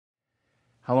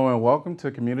Hello and welcome to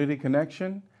Community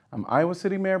Connection. I'm Iowa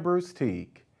City Mayor Bruce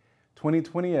Teague.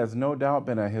 2020 has no doubt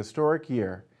been a historic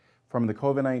year, from the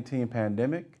COVID-19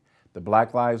 pandemic, the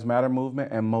Black Lives Matter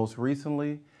movement, and most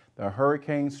recently, the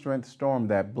hurricane-strength storm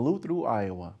that blew through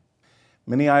Iowa.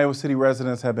 Many Iowa City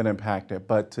residents have been impacted,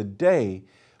 but today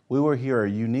we will hear a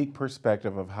unique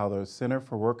perspective of how the Center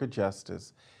for Worker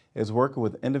Justice is working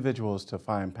with individuals to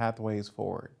find pathways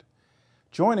forward.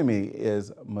 Joining me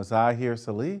is Mazahir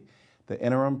Salih, the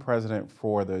interim president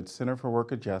for the Center for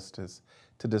Worker Justice,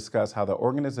 to discuss how the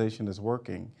organization is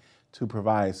working to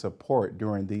provide support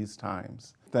during these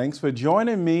times. Thanks for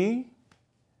joining me.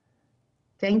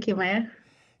 Thank you, Mayor.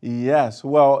 Yes,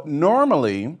 well,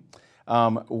 normally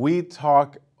we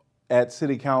talk at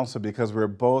City Council because we're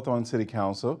both on City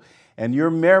Council, and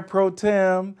you're Mayor Pro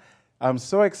Tem. I'm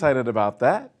so excited about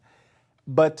that.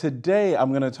 But today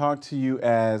I'm going to talk to you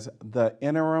as the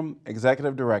Interim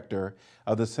Executive Director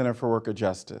of the Center for Worker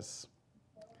Justice.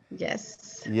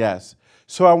 Yes. Yes.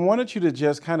 So I wanted you to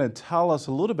just kind of tell us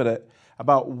a little bit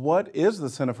about what is the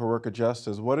Center for Worker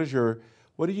Justice? What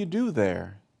do you do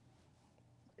there?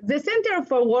 The Center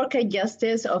for Worker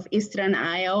Justice of Eastern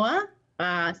Iowa,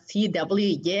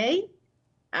 CWJ,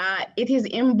 it is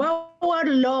empower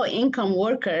low-income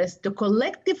workers to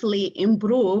collectively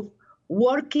improve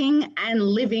working and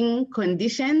living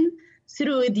conditions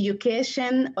through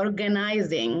education,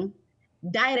 organizing,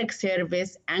 direct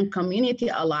service, and community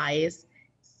allies.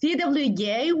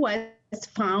 CWJ was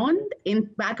found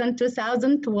back in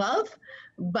 2012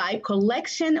 by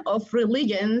collection of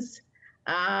religions,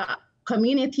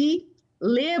 community,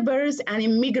 laborers, and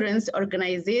immigrants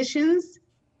organizations.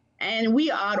 And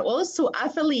we are also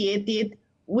affiliated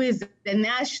with the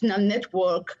National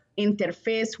Network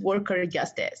Interface Worker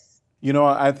Justice. You know,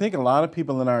 I think a lot of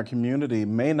people in our community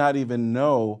may not even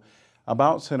know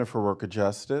about Center for Worker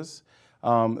Justice,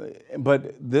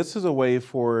 but this is a way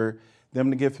for them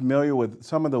to get familiar with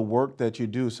some of the work that you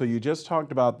do. So you just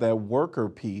talked about that worker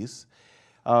piece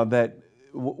that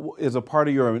is a part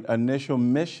of your initial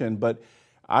mission, but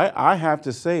I have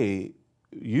to say,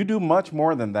 you do much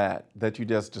more than that you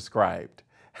just described.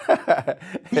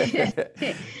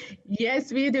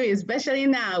 Yes, we do, especially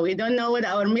now. We don't know what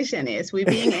our mission is. We're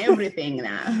being everything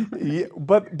now. Yeah,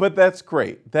 but that's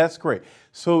great. That's great.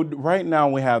 So right now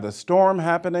we have the storm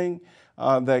happening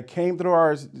that came through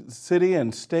our city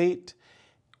and state.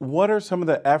 What are some of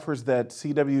the efforts that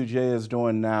CWJ is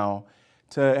doing now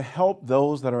to help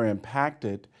those that are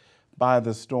impacted by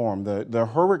the storm, the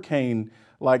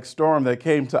hurricane-like storm that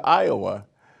came to Iowa?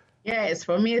 Yes,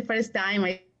 for me, the first time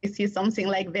I see something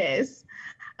like this.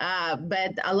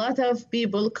 But a lot of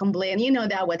people complain,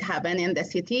 that what happened in the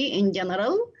city in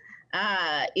general,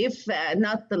 if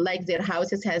not like their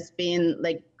houses has been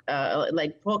like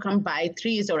broken by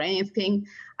trees or anything,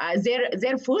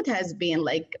 their food has been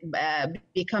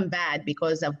become bad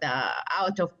because of the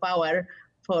out of power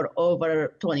for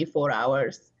over 24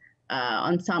 hours.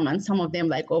 And some of them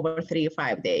like over 3 or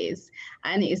 5 days.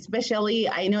 And especially,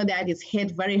 I know that it's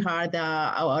hit very hard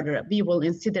our people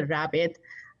in Cedar Rapids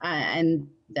and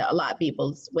a lot of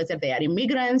people, whether they are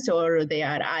immigrants or they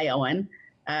are Iowan,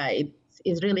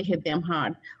 it's really hit them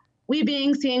hard. We've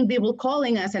been seeing people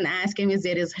calling us and asking if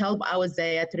there is help out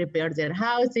there to repair their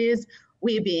houses.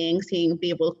 We've been seeing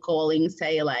people calling,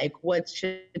 say like, what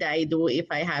should I do if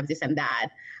I have this and that?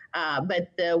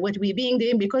 But what we've been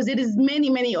doing, because there is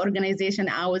many organizations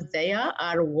out there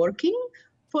are working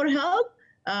for help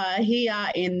here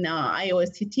in Iowa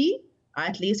City.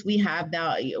 At least we've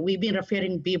been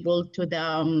referring people to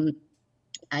the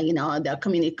the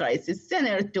Community Crisis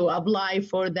Center to apply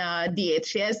for the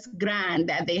DHS grant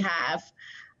that they have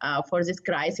for this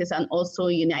crisis, and also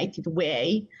United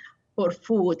Way for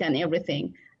food and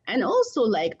everything. And also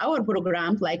like our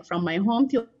programs, like from my home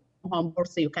to home,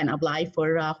 also you can apply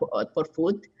for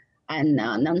food and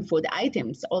non-food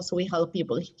items. Also, we help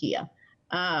people here.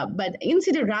 But in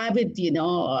Cedar Rapids,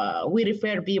 we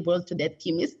refer people to the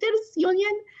Teamsters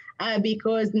Union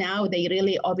because now they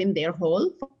really open their hall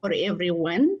for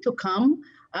everyone to come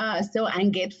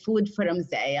and get food from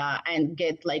there and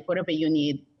get like whatever you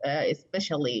need,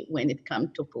 especially when it comes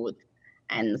to food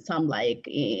and some like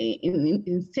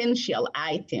essential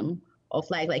item of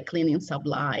like cleaning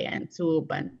supply and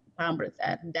soup and pampers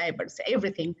and diapers,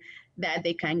 everything that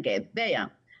they can get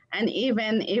there. And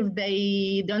even if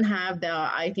they don't have the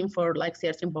item for like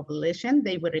certain population,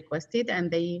 they will request it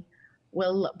and they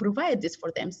will provide this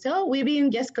for them. So we've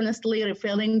been just constantly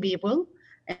refilling people.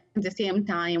 At the same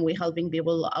time, we're helping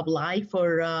people apply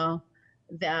for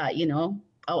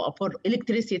for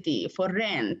electricity, for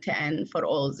rent, and for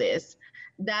all this.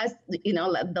 That's,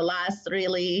 the last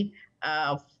really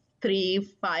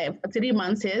 3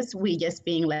 months is we just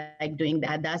being like doing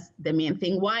that. That's the main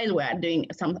thing. While we are doing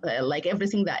some like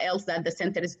everything that else that the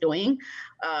center is doing,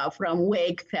 from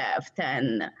wage theft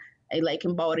and like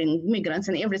empowering migrants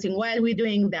and everything. While we're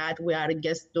doing that, we are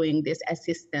just doing this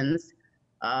assistance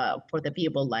for the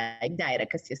people, like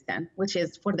direct assistance, which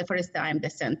is for the first time the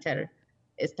center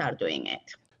start doing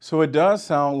it. So it does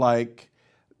sound like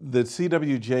the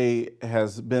CWJ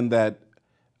has been that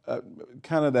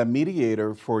kind of that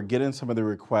mediator for getting some of the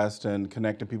requests and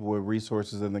connecting people with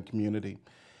resources in the community.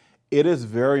 It is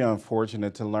very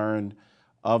unfortunate to learn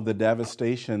of the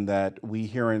devastation that we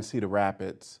hear in Cedar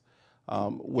Rapids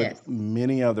with Yes.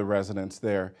 many of the residents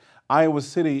there. Iowa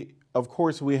City, of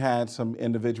course, we had some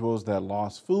individuals that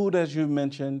lost food, as you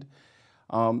mentioned.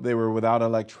 They were without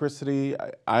electricity.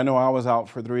 I know I was out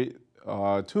for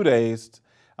 2 days.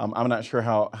 I'm not sure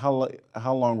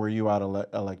how long were you out of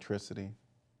electricity?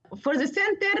 For the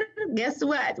center, guess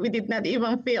what? We did not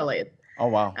even feel it. Oh,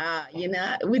 wow.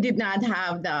 We did not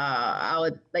have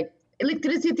our like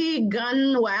electricity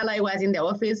gone while I was in the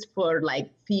office for like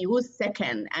few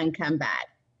seconds and come back.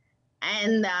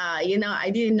 And I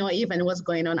didn't know even what's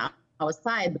going on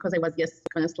outside because I was just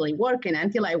constantly working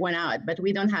until I went out. But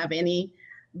we don't have any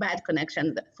bad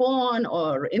connection. The phone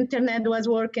or internet was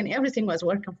working. Everything was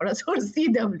working for us, or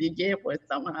CWJ for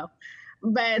somehow.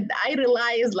 But I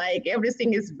realized like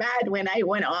everything is bad when I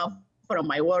went off from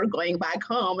my work going back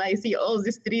home. I see all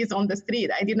these trees on the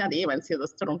street. I did not even see the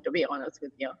storm, to be honest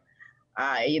with you.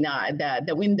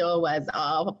 The window was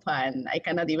up and I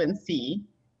cannot even see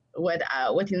what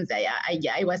in there.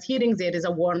 I was hearing there is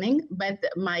a warning, but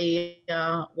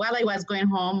while I was going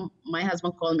home, my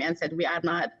husband called me and said we are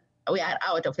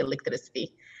out of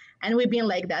electricity, and we've been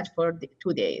like that for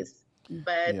 2 days.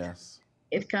 But yes.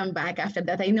 It come back after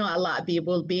that. I know a lot of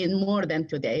people being more than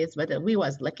 2 days, but we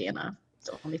was lucky enough.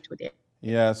 So only 2 days.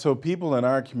 Yeah, so people in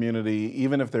our community,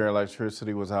 even if their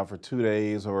electricity was out for 2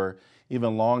 days or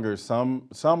even longer, some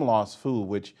lost food,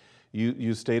 which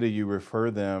you stated you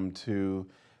refer them to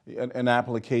an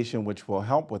application which will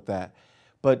help with that.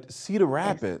 But Cedar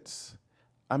Rapids,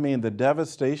 I mean, the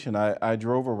devastation, I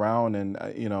drove around and,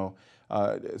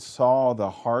 saw the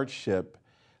hardship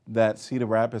that Cedar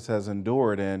Rapids has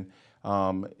endured. And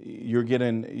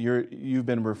you've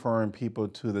been referring people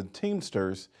to the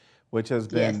Teamsters, which has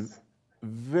been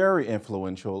very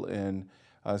influential in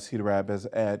Cedar Rapids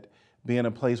at being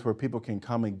a place where people can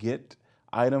come and get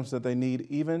items that they need,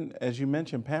 even, as you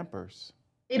mentioned, Pampers.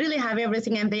 They really have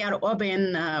everything, and they are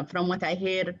open, from what I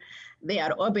hear, they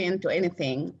are open to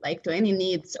anything, like to any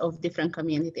needs of different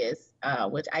communities,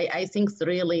 which I think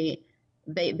really,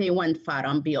 they went far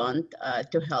and beyond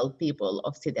to help people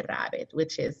of Cedar Rapids,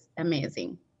 which is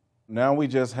amazing. Now we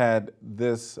just had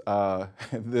this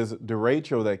this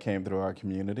derecho that came through our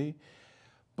community,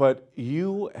 but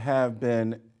you have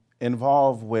been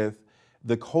involved with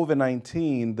the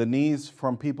COVID-19, the needs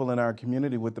from people in our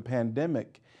community with the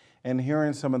pandemic, and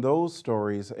hearing some of those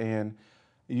stories. And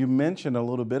you mentioned a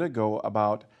little bit ago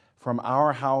about from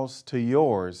our house to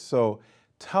yours. So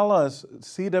tell us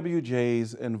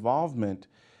CWJ's involvement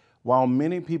while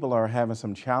many people are having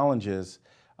some challenges,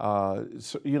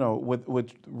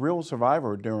 with real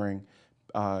survivor during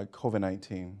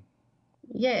COVID-19.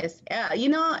 Yes,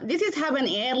 this is happened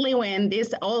early when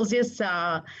all this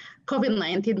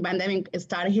COVID-19 pandemic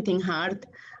started hitting hard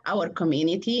our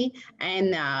community,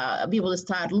 and people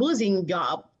start losing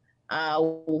job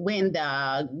when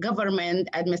the government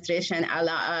administration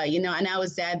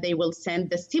announced that they will send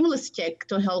the stimulus check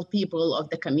to help people of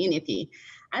the community.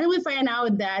 And we find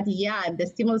out that, the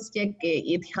stimulus check,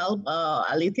 it helped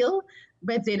a little,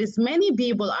 but there is many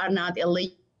people are not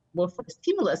eligible for the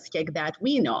stimulus check that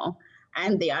we know,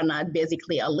 and they are not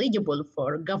basically eligible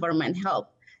for government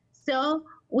help. So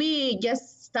we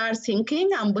just start thinking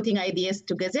and putting ideas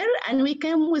together, and we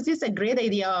came with this a great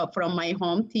idea from my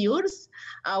home to yours,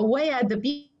 where the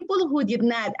people who did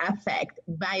not affect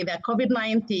by the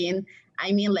COVID-19,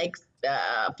 I mean like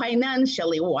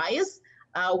financially wise,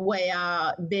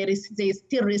 where they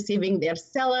still receiving their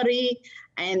salary,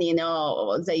 and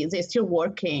they still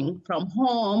working from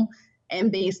home,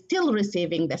 and they still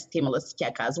receiving the stimulus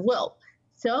check as well.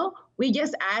 So we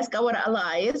just ask our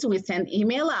allies, we send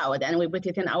email out and we put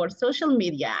it in our social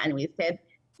media, and we said,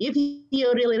 if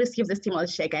you really receive the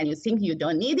stimulus check and you think you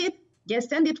don't need it, just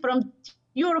send it from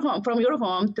your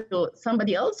home to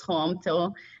somebody else's home,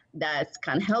 so that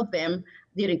can help them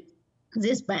during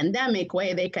this pandemic,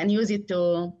 where they can use it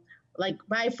to like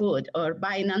buy food or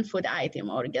buy non-food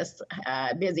item, or just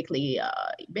basically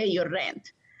pay your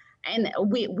rent. And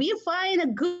we find a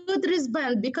good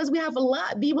response because we have a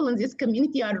lot of people in this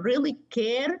community are really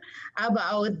care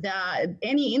about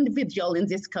any individual in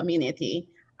this community,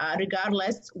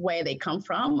 regardless where they come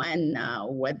from and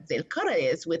what their color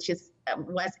is, which is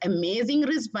was amazing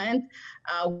response.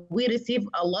 We receive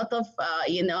a lot of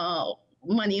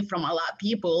money from a lot of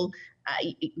people,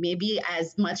 maybe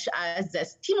as much as the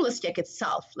stimulus check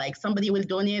itself. Like somebody will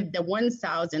donate the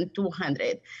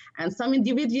 1,200, and some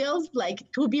individuals, like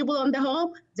two people on the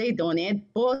home, they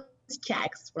donate both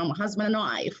checks from husband and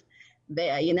wife.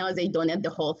 They donate the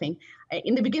whole thing.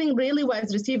 In the beginning, really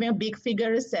was receiving big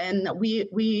figures, and we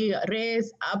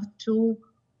raised up to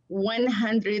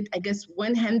 100, I guess,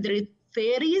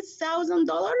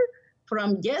 $130,000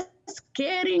 from just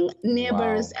caring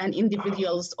neighbors Wow. and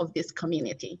individuals of this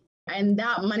community. And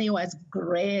that money was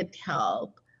great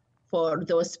help for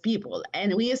those people.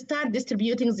 And we start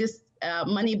distributing this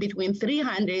money between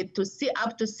 300 to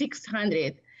up to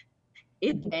 600,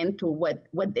 it depends to what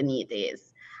the need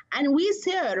is. And we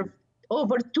serve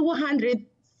over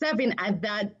 207 at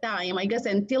that time, I guess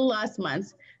until last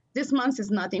month. This month is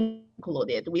not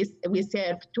included. We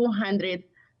serve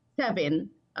 207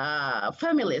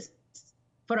 families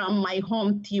from My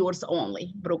Home to Yours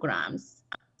Only programs.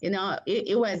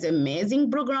 It was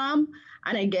amazing program,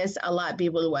 and I guess a lot of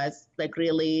people was like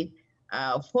really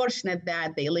fortunate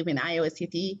that they live in Iowa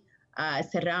City,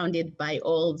 surrounded by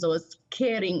all those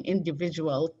caring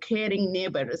individual, caring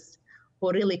neighbors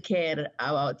who really care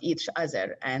about each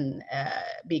other and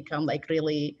become like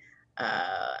really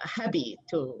happy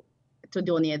to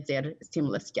donate their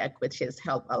stimulus check, which has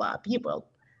helped a lot of people.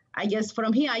 I guess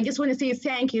from here, I just want to say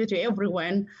thank you to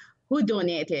everyone who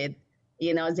donated,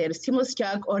 their stimulus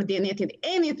check or donated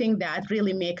anything that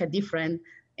really make a difference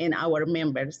in our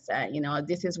members.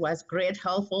 This was great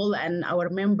helpful, and our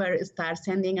members start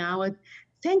sending out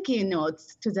thank you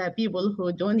notes to the people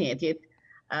who donated.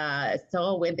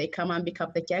 So when they come and pick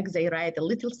up the checks, they write a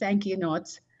little thank you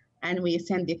notes, and we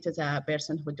send it to the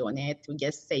person who donated to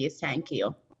just say thank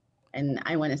you. And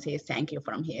I want to say thank you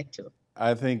from here too.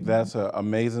 I think that's an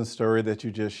amazing story that you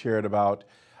just shared about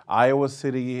Iowa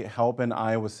City helping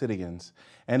Iowa Cityans.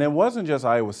 And it wasn't just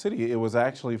Iowa City, it was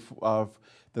actually of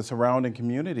the surrounding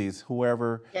communities,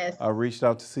 whoever Yes. Reached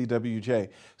out to CWJ.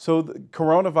 So the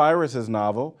coronavirus is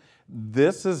novel.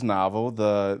 This is novel,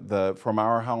 the From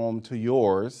Our Home to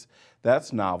Yours,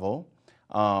 that's novel.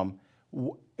 And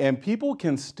people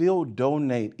can still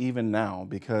donate even now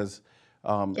because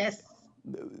Yes.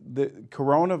 the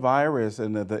coronavirus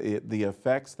and the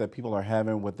effects that people are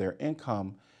having with their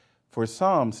income for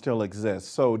some still exists.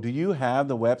 So do you have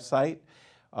the website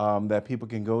that people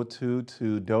can go to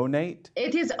donate?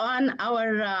 It is on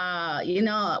our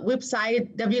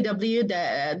website,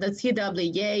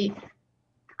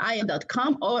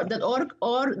 www.cwj.com or .org,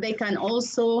 or they can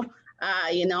also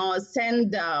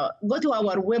send go to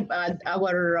our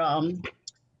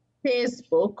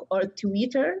Facebook or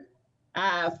Twitter.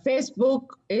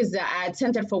 Facebook is at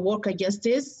Center for Worker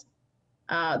Justice,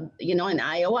 in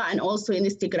Iowa, and also in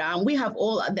Instagram. We have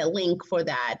all the link for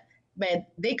that, but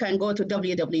they can go to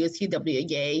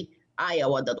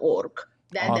www.cwjiowa.org.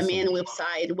 That's Awesome. the main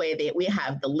website where we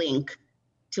have the link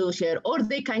to share, or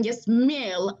they can just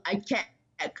mail a check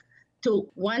to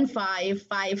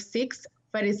 1556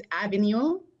 Ferris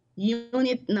Avenue,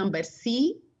 unit number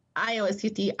C, Iowa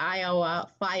City, Iowa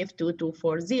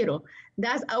 52240.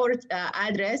 That's our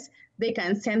address. They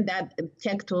can send that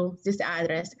check to this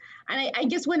address. And I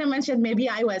just want to mention, maybe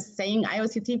I was saying Iowa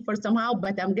City for somehow,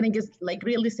 but I'm going to just like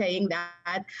really saying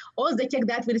that all the check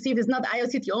that we receive is not Iowa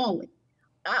City only.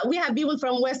 We have people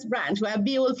from West Branch, we have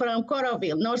people from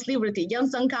Coralville, North Liberty,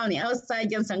 Johnson County, outside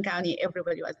Johnson County,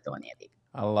 everybody was donating.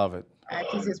 I love it.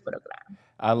 To this program.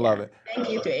 I love it. Thank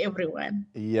you to everyone.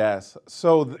 Yes.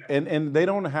 So, and they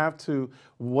don't have to,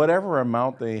 whatever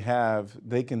amount they have,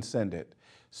 they can send it.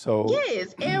 So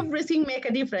yes, everything make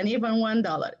a difference, even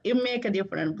 $1. It make a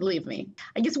difference, believe me.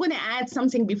 I just want to add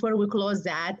something before we close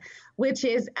that, which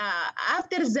is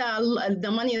after the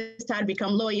money start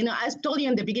become low, I told you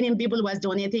in the beginning, people was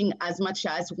donating as much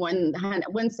as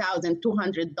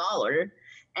 $1,200.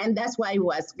 And that's why we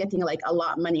was getting like a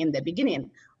lot of money in the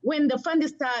beginning. When the fund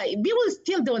started, people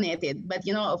still donated, but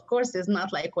of course, it's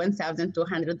not like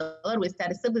 $1,200. We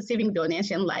started still receiving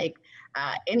donation like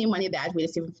any money that we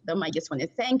receive from them. I just want to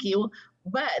thank you.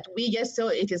 But we just saw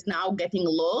it is now getting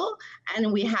low,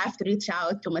 and we have to reach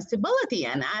out to Municipality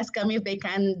and ask them if they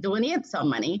can donate some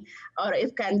money, or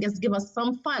if can just give us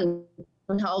some fund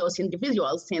to help those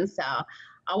individuals. Since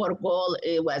our goal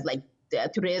was like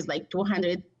to raise like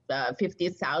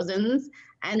 250,000,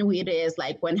 and we raised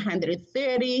like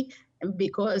 130.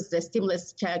 because the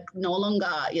stimulus check no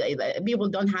longer, people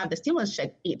don't have the stimulus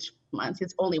check each month.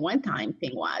 It's only one-time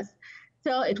thing was.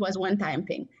 So it was one-time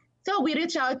thing. So we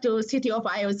reached out to City of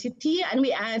Iowa City and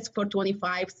we asked for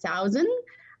 25,000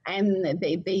 and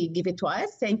they give it to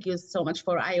us. Thank you so much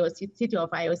for City of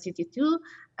Iowa City too,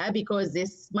 because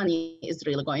this money is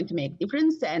really going to make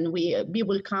difference and we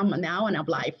will come now and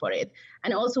apply for it.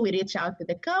 And also we reach out to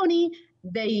the county,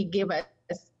 they give us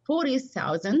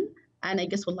 40,000. And I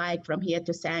guess we'd like from here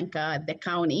to thank the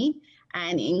county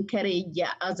and encourage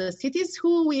other cities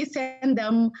who we send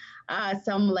them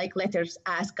some like letters,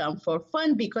 ask them for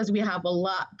fund because we have a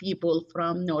lot of people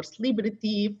from North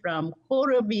Liberty, from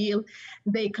Coralville.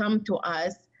 They come to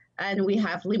us and we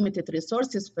have limited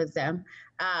resources for them.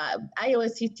 Iowa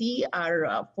City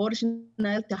are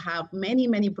fortunate to have many,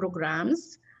 many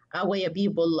programs where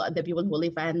the people who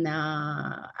live in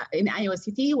Iowa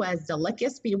City was the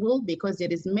luckiest people because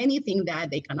there is many things that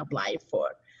they can apply for.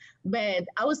 But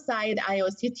outside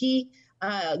Iowa City,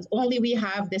 only we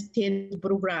have the state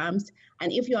programs.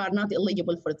 And if you are not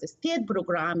eligible for the state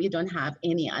program, you don't have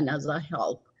any another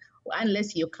help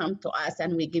unless you come to us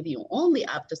and we give you only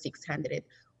up to 600.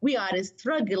 We are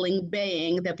struggling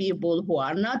paying the people who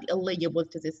are not eligible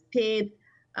to the state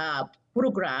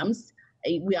programs.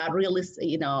 We are really,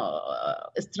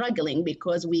 struggling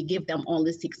because we give them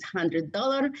only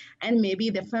 $600 and maybe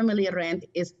the family rent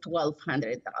is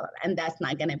 $1,200 and that's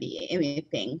not going to be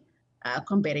anything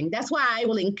comparing. That's why I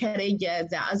will encourage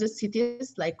the other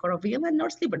cities like Coralville and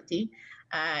North Liberty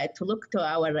to look to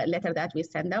our letter that we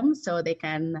send them so they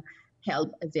can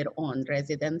help their own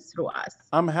residents through us.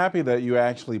 I'm happy that you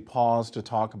actually paused to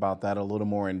talk about that a little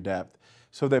more in depth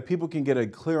so that people can get a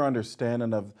clear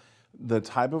understanding of the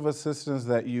type of assistance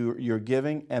that you're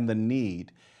giving and the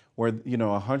need, where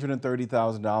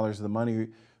 $130,000, the money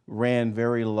ran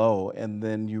very low, and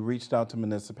then you reached out to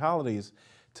municipalities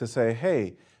to say,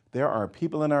 hey, there are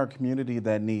people in our community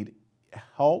that need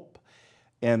help,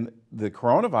 and the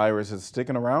coronavirus is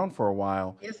sticking around for a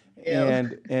while, Yes.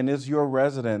 and it's your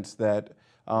residents that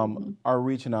are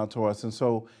reaching out to us. And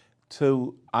so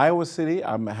to Iowa City,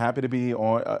 I'm happy to be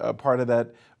on a part of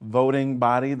that voting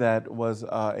body that was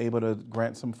able to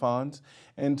grant some funds.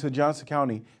 And to Johnson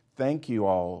County, thank you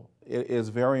all. It is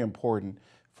very important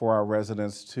for our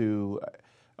residents to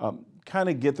kind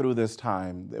of get through this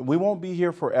time. We won't be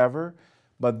here forever,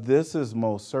 but this is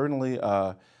most certainly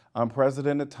an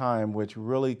unprecedented time, which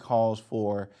really calls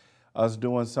for us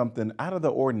doing something out of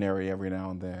the ordinary every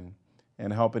now and then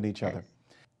and helping each other.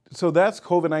 So that's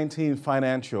COVID-19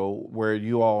 financial, where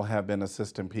you all have been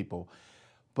assisting people.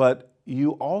 But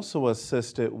you also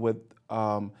assisted with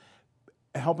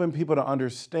helping people to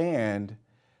understand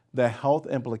the health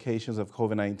implications of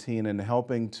COVID-19 and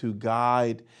helping to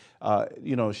guide,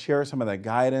 share some of that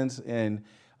guidance and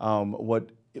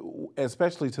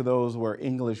especially to those where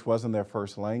English wasn't their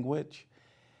first language.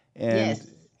 And, yes.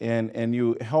 and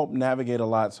you helped navigate a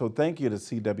lot. So thank you to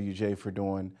CWJ for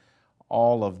doing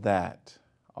all of that.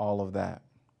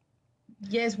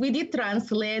 Yes, we did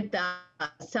translate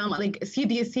some like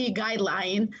CDC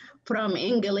guideline from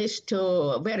English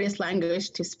to various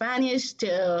languages, to Spanish,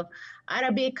 to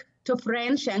Arabic, to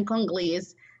French and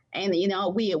Congolese. And,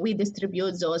 we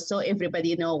distribute those so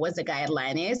everybody know what the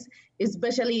guideline is.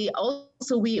 Especially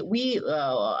also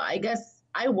I guess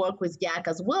I work with Jack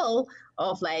as well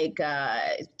of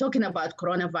talking about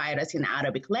coronavirus in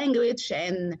Arabic language,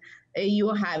 and you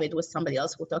have it with somebody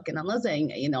else who talk in another,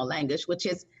 language, which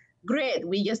is great.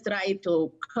 We just try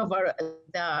to cover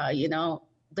the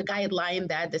guideline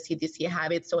that the CDC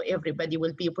have it so everybody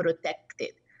will be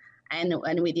protected.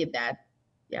 And we did that,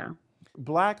 yeah.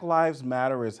 Black Lives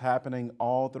Matter is happening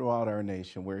all throughout our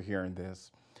nation. We're hearing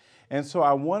this. And so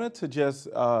I wanted to just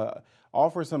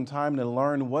offer some time to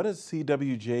learn what is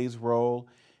CWJ's role,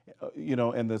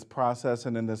 in this process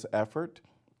and in this effort,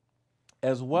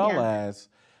 as well as,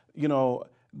 in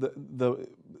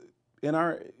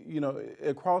our,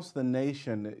 across the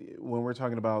nation, when we're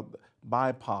talking about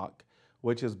BIPOC,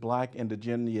 which is Black,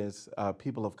 Indigenous,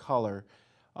 people of color,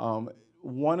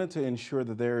 wanted to ensure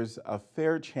that there's a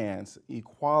fair chance,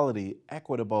 equality,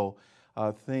 equitable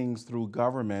things through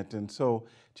government. And so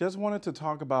just wanted to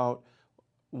talk about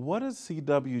what is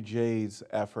CWJ's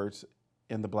efforts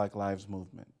in the Black Lives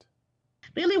Movement?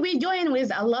 Really, we join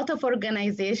with a lot of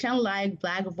organizations like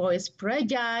Black Voice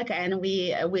Project, and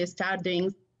we start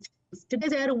doing things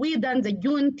together. We done the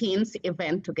Juneteenth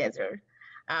event together,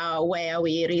 where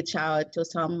we reach out to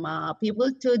some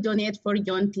people to donate for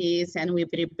Juneteenth, and we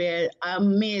prepare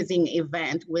amazing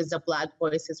event with the Black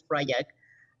Voices Project,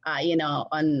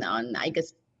 on I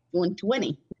guess June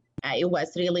 20. It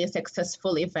was really a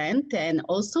successful event, and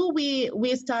also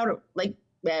we start like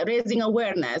raising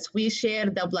awareness. We share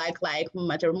the Black Lives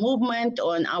Matter movement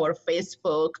on our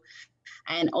Facebook,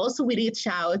 and also we reach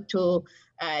out to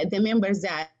the members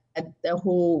that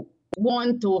who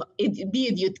want to be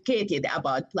educated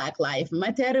about Black Lives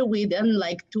Matter. We done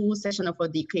like 2 sessions of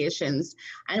educations,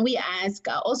 and we ask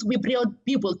also we brought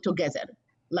people together,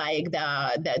 like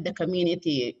the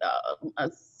community,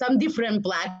 some different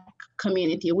Black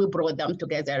community. We brought them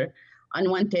together on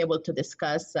one table to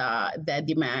discuss the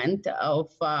demand of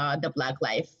the Black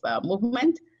Lives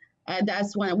movement.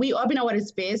 That's when we open our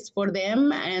space for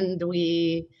them, and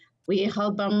we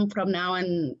help them from now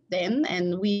and then,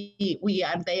 and we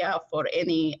are there for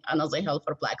any another help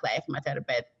for Black Lives Matter.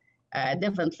 But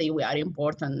definitely we are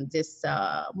important this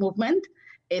movement.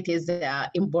 It is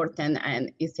important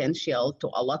and essential to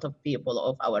a lot of people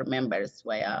of our members,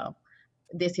 where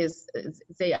this is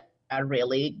they are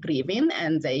really grieving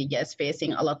and they just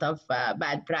facing a lot of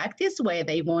bad practice where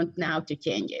they want now to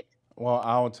change it. Well,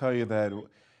 I'll tell you that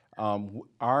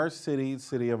our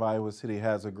city of Iowa City,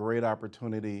 has a great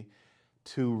opportunity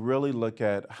to really look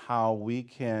at how we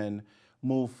can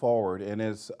move forward. And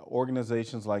it's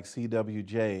organizations like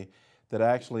CWJ that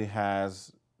actually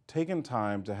has taken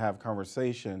time to have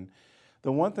conversation.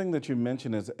 The one thing that you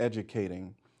mentioned is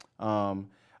educating. I'm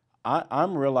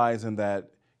realizing that,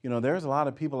 there's a lot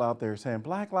of people out there saying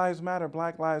Black Lives Matter,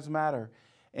 Black Lives Matter.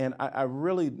 And I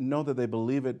really know that they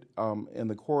believe it in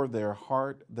the core of their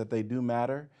heart that they do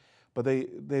matter, but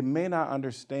they may not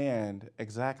understand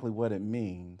exactly what it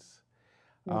means.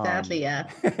 Exactly, yeah.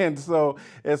 And so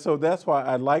that's why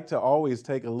I'd like to always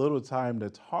take a little time to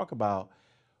talk about,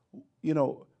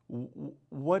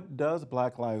 what does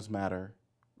Black Lives Matter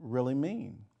really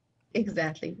mean?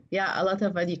 Exactly. Yeah, a lot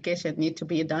of education need to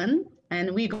be done,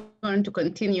 and we're going to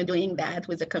continue doing that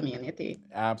with the community.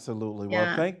 Absolutely.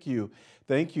 Yeah. Well, thank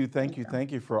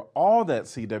you for all that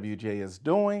CWJ is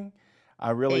doing.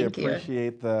 I really Thank you.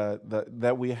 appreciate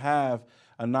that we have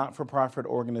a not-for-profit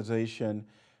organization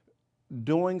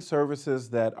doing services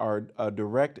that are a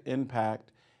direct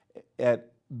impact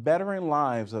at bettering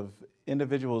lives of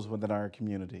individuals within our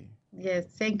community. Yes,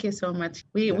 thank you so much.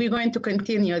 We're going to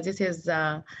continue. This is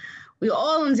we're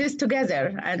all in this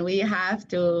together, and we have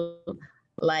to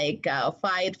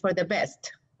fight for the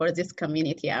best for this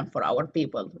community and for our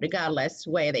people, regardless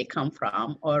where they come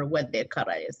from or what their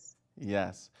color is.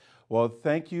 Yes. Well,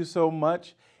 thank you so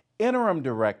much, Interim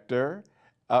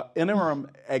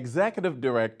Executive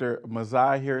Director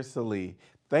Mazahir Salih.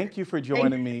 Thank you for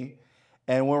joining me.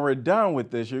 And when we're done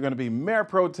with this, you're going to be Mayor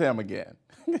Pro Tem again.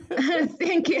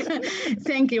 Thank you.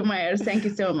 Thank you, Mayor. Thank you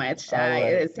so much.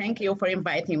 Right. Thank you for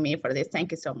inviting me for this.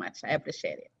 Thank you so much. I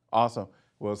appreciate it. Awesome.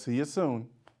 We'll see you soon.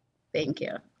 Thank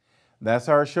you. That's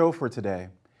our show for today.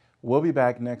 We'll be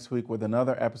back next week with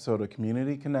another episode of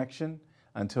Community Connection.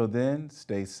 Until then,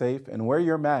 stay safe and wear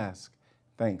your mask.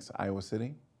 Thanks, Iowa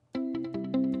City.